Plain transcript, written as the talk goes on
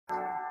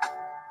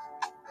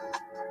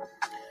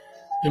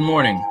Good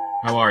morning.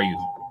 How are you?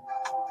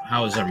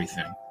 How is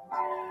everything?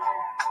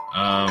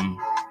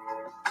 Um,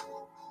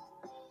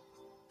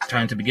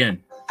 Time to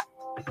begin.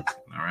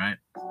 All right.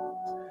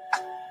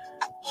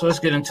 So let's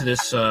get into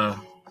this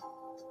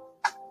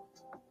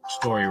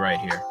story right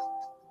here.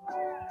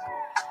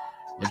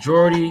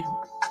 Majority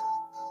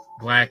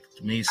Black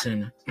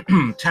Mason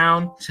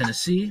town,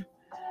 Tennessee,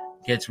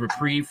 gets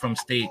reprieve from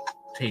state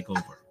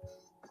takeover.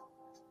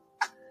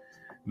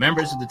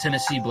 Members of the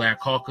Tennessee Black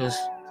Caucus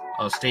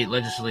of state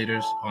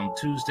legislators on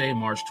Tuesday,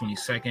 March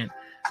 22nd,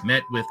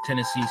 met with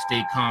Tennessee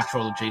State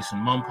Comptroller Jason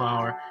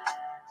Mumpower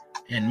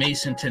and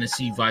Mason,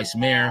 Tennessee Vice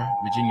Mayor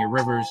Virginia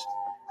Rivers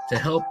to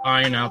help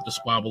iron out the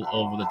squabble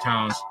over the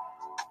town's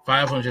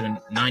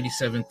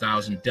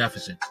 $597,000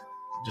 deficit.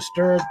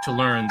 Disturbed to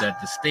learn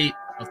that the state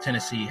of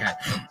Tennessee had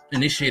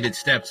initiated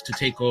steps to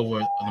take over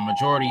the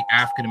majority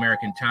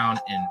African-American town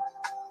in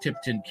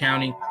Tipton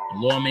County, the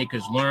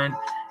lawmakers learned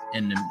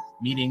in the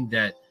meeting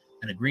that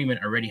an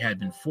agreement already had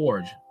been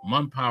forged.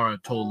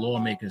 Mumpower told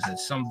lawmakers that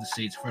some of the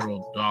state's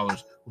federal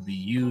dollars would be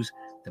used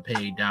to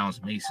pay down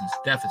Mason's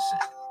deficit.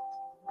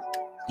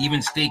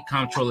 Even State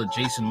Comptroller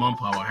Jason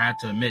Mumpower had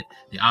to admit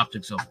the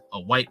optics of a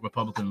white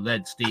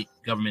Republican-led state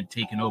government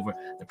taking over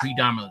the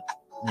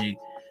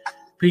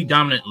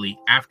predominantly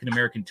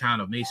African-American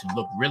town of Mason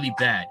looked really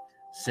bad,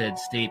 said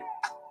State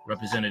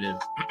Representative,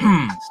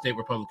 State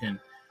Republican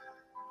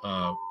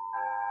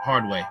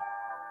Hardway,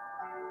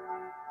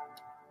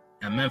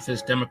 a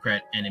Memphis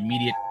Democrat and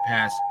immediate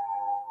past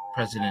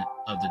president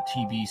of the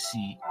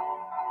TBCSL.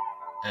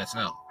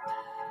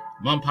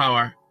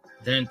 Mumpower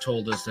then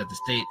told us that the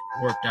state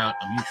worked out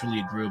a mutually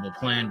agreeable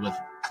plan with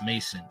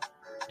Mason.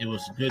 It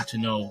was good to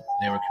know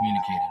they were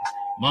communicating.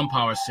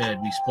 Mumpower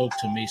said, "We spoke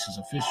to Mason's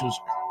officials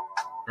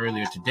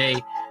earlier today,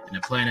 and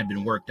a plan had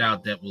been worked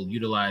out that will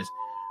utilize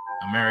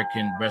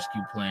American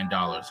Rescue Plan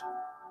dollars.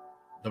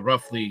 The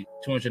roughly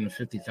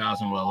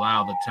 $250,000 will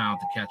allow the town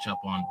to catch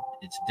up on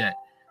its debt.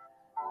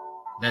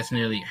 That's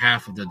nearly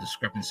half of the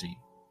discrepancy.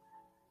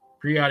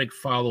 Periodic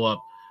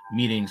follow-up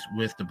meetings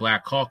with the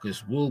Black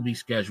Caucus will be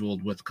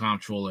scheduled with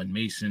Comptroller and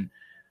Mason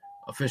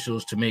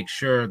officials to make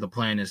sure the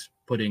plan is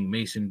putting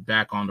Mason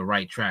back on the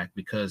right track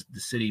because the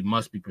city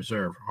must be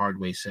preserved,"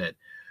 Hardway said.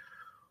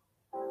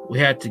 "We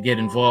had to get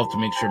involved to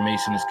make sure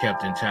Mason is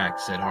kept intact,"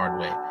 said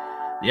Hardway.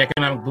 The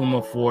economic boom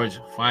affords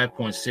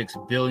 $5.6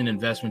 billion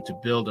investment to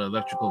build an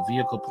electrical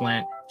vehicle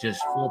plant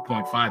just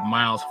 4.5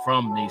 miles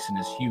from Mason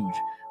is huge.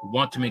 We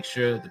want to make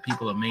sure the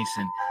people of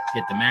Mason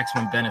get the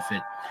maximum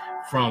benefit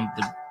from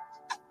the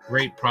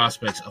great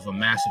prospects of a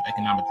massive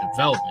economic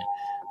development.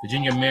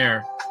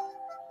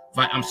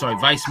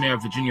 Vice Mayor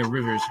Virginia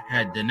Rivers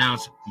had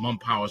denounced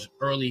Mumpower's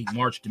early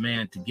March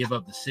demand to give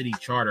up the city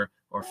charter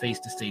or face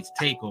the state's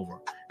takeover.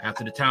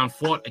 After the town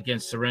fought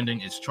against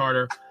surrendering its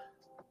charter,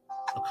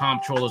 the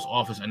Comptroller's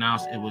office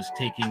announced it was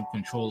taking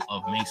control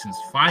of Mason's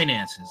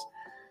finances.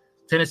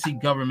 Tennessee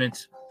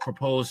government's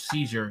proposed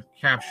seizure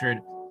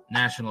captured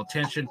national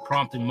attention,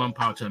 prompting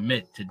Mumpower to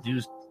admit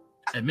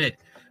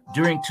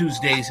during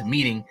Tuesday's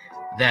meeting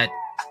that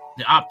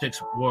the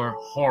optics were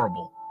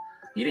horrible.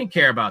 He didn't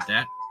care about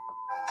that.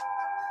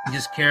 He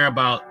just cared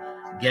about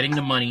getting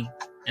the money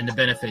and the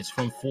benefits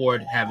from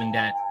Ford having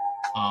that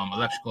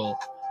electrical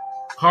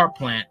car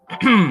plant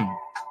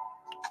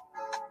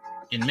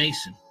in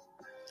Mason.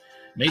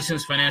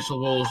 Mason's financial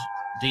woes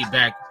date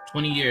back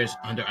 20 years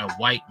under a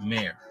white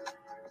mayor,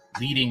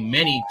 leading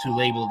many to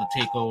label the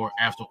takeover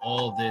after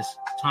all this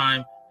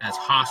time as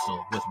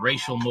hostile with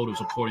racial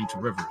motives, according to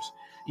Rivers.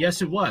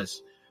 Yes, it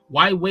was.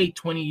 Why wait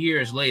 20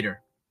 years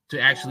later to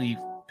actually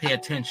pay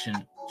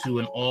attention to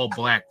an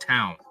all-black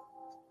town?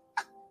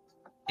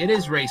 It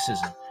is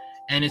racism,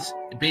 and it's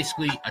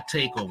basically a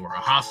takeover, a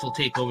hostile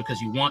takeover,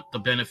 because you want the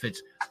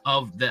benefits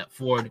of that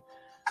Ford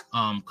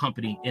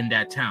company in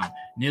that town.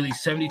 Nearly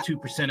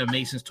 72% of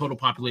Mason's total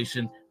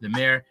population, the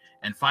mayor,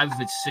 and 5 of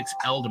its 6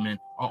 aldermen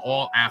are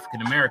all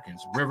African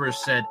Americans. Rivers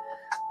said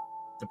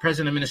the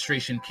present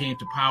administration came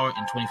to power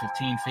in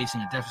 2015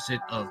 facing a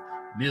deficit of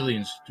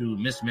millions through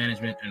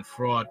mismanagement and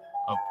fraud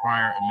of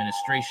prior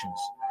administrations.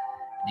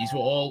 These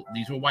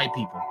were white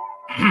people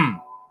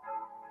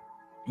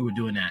who were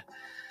doing that.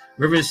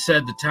 Rivers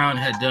said the town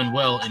had done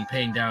well in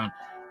paying down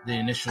the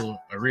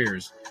initial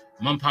arrears.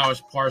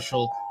 Mumpower's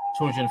partial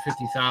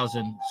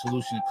 $250,000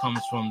 solution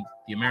comes from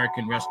the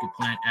American Rescue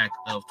Plan Act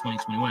of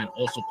 2021,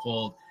 also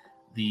called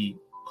the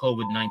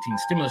COVID-19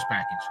 stimulus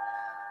package,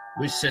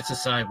 which sets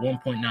aside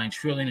 $1.9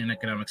 trillion in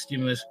economic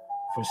stimulus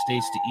for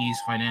states to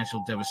ease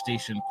financial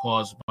devastation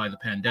caused by the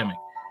pandemic.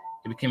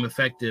 It became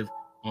effective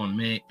on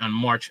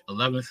March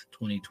 11th,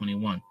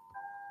 2021.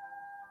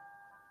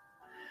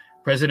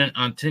 President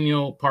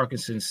Antonio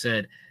Parkinson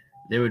said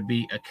there would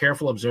be a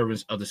careful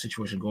observance of the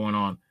situation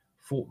going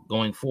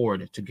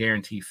forward to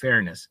guarantee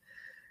fairness.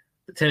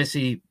 The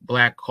Tennessee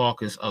Black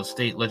Caucus of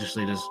state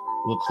legislators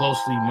will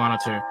closely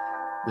monitor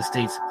the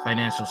state's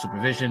financial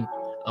supervision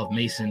of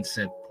Mason,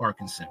 said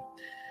Parkinson.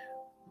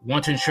 We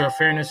want to ensure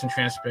fairness and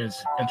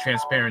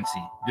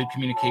transparency. Good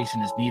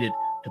communication is needed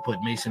to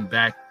put Mason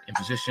back in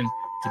position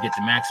to get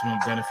the maximum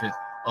benefit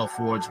of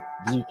Ford's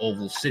Blue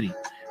Oval City.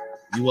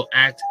 We will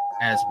act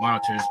as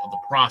monitors of the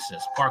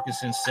process.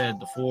 Parkinson said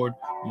the Ford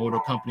Motor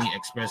Company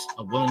expressed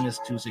a willingness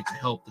Tuesday to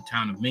help the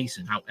town of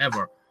Mason.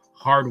 However,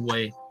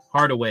 Hardaway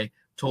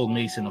told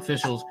Mason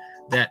officials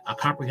that a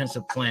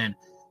comprehensive plan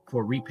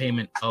for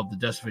repayment of the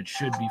deficit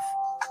should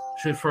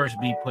first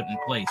be put in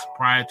place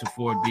prior to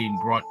Ford being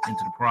brought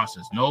into the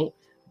process. No,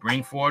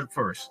 bring Ford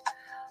first.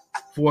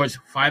 Ford's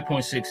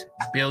 $5.6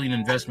 billion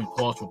investment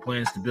calls for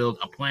plans to build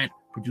a plant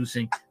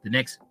producing the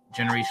next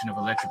generation of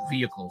electric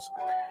vehicles,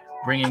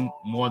 bringing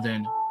more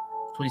than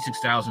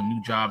 26,000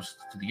 new jobs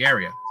to the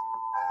area.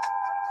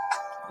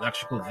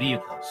 Electrical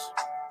vehicles.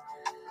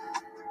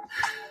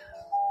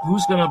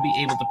 Who's going to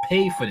be able to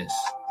pay for this?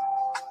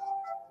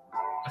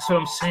 That's what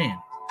I'm saying.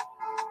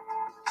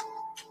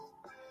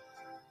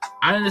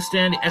 I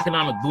understand the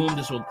economic boom.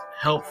 This will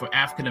help for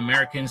African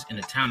Americans in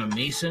the town of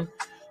Mason,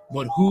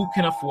 but who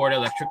can afford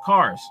electric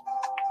cars?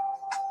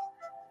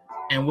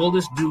 And will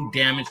this do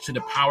damage to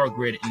the power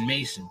grid in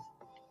Mason?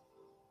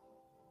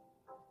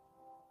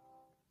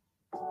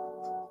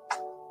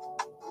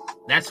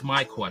 That's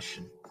my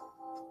question.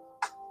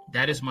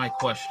 That is my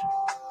question.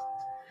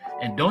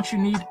 And don't you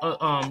need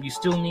you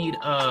still need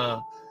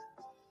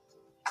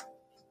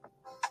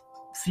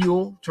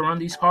fuel to run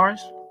these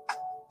cars?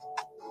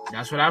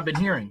 That's what I've been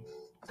hearing.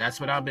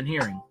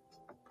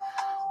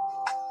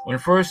 When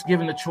first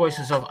given the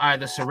choices of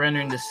either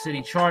surrendering the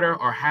city charter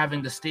or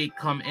having the state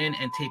come in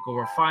and take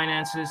over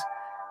finances,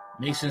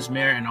 Mason's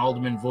mayor and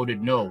aldermen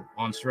voted no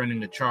on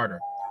surrendering the charter.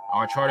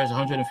 Our charter is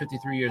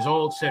 153 years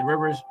old, said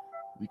Rivers.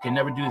 We can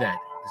never do that.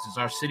 This is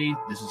our city.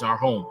 This is our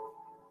home.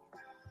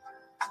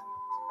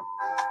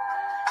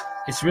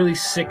 It's really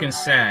sick and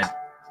sad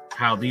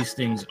how these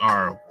things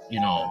are,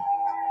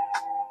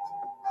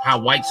 how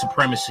white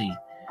supremacy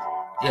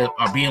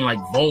are being like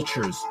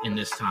vultures in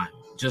this time.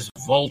 Just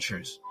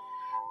vultures.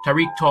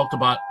 Tariq talked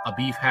about a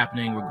beef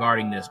happening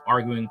regarding this,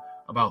 arguing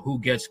about who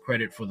gets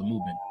credit for the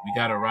movement. We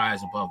got to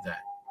rise above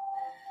that.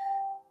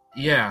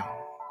 Yeah.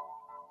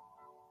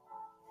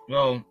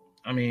 Well,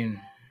 I mean,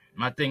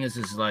 my thing is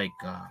like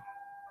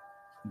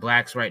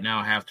blacks right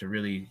now have to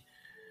really,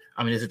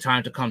 it's a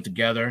time to come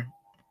together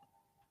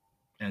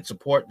and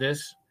support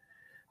this,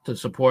 to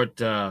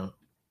support, a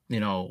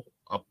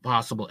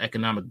possible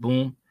economic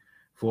boom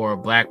for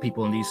black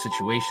people in these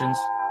situations.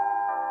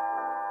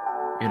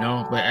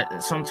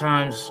 But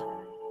sometimes,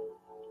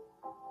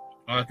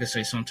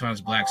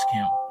 sometimes blacks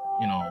can't,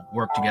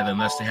 work together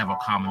unless they have a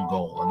common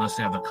goal, unless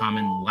they have a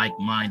common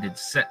like-minded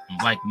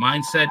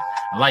mindset.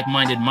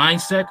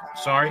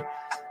 Sorry,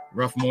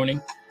 rough morning.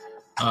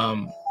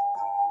 To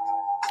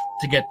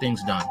get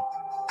things done,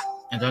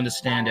 and to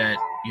understand that,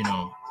 you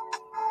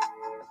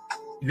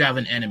have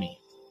an enemy,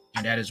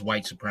 and that is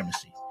white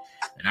supremacy.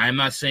 And I'm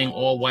not saying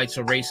all whites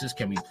are racist.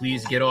 Can we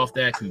please get off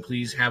that? Can we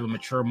please have a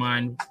mature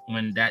mind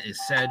when that is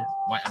said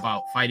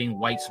about fighting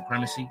white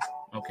supremacy?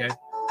 Okay?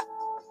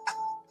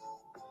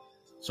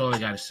 That's all I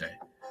got to say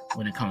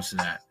when it comes to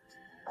that.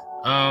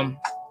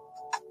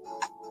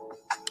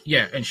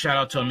 Yeah, and shout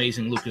out to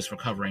Amazing Lucas for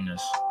covering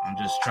this. I'm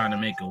just trying to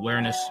make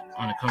awareness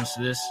when it comes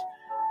to this.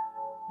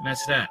 And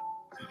that's that.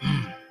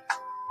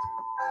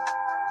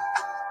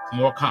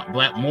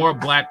 More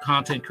black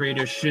content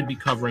creators should be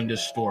covering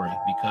this story,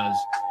 because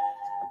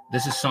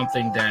this is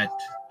something that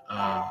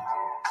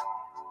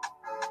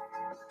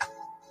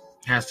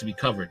has to be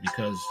covered,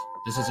 because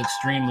this is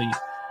extremely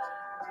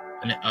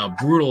a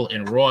brutal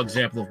and raw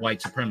example of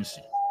white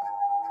supremacy.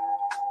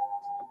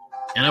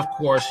 And of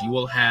course, you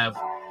will have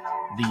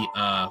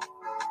the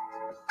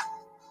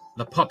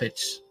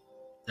puppets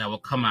that will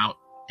come out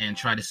and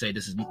try to say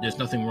there's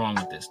nothing wrong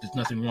with this. There's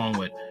nothing wrong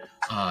with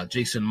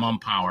Jason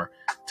Mumpower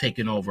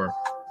taking over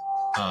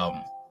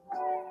the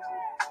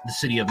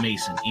city of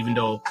Mason, even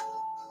though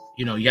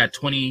you got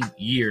 20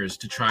 years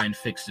to try and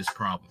fix this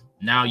problem.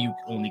 Now you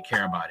only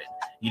care about it.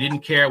 You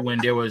didn't care when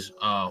there was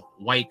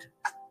white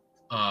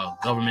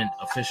government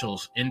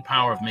officials in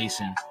power of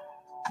Mason,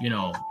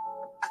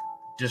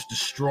 just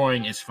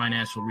destroying its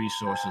financial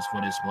resources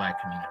for this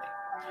black community.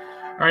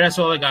 All right, that's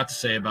all I got to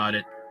say about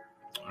it.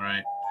 All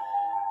right.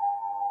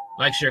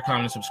 Like, share,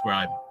 comment, and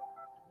subscribe.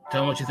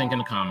 Tell them what you think in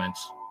the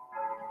comments.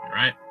 All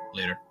right,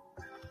 later.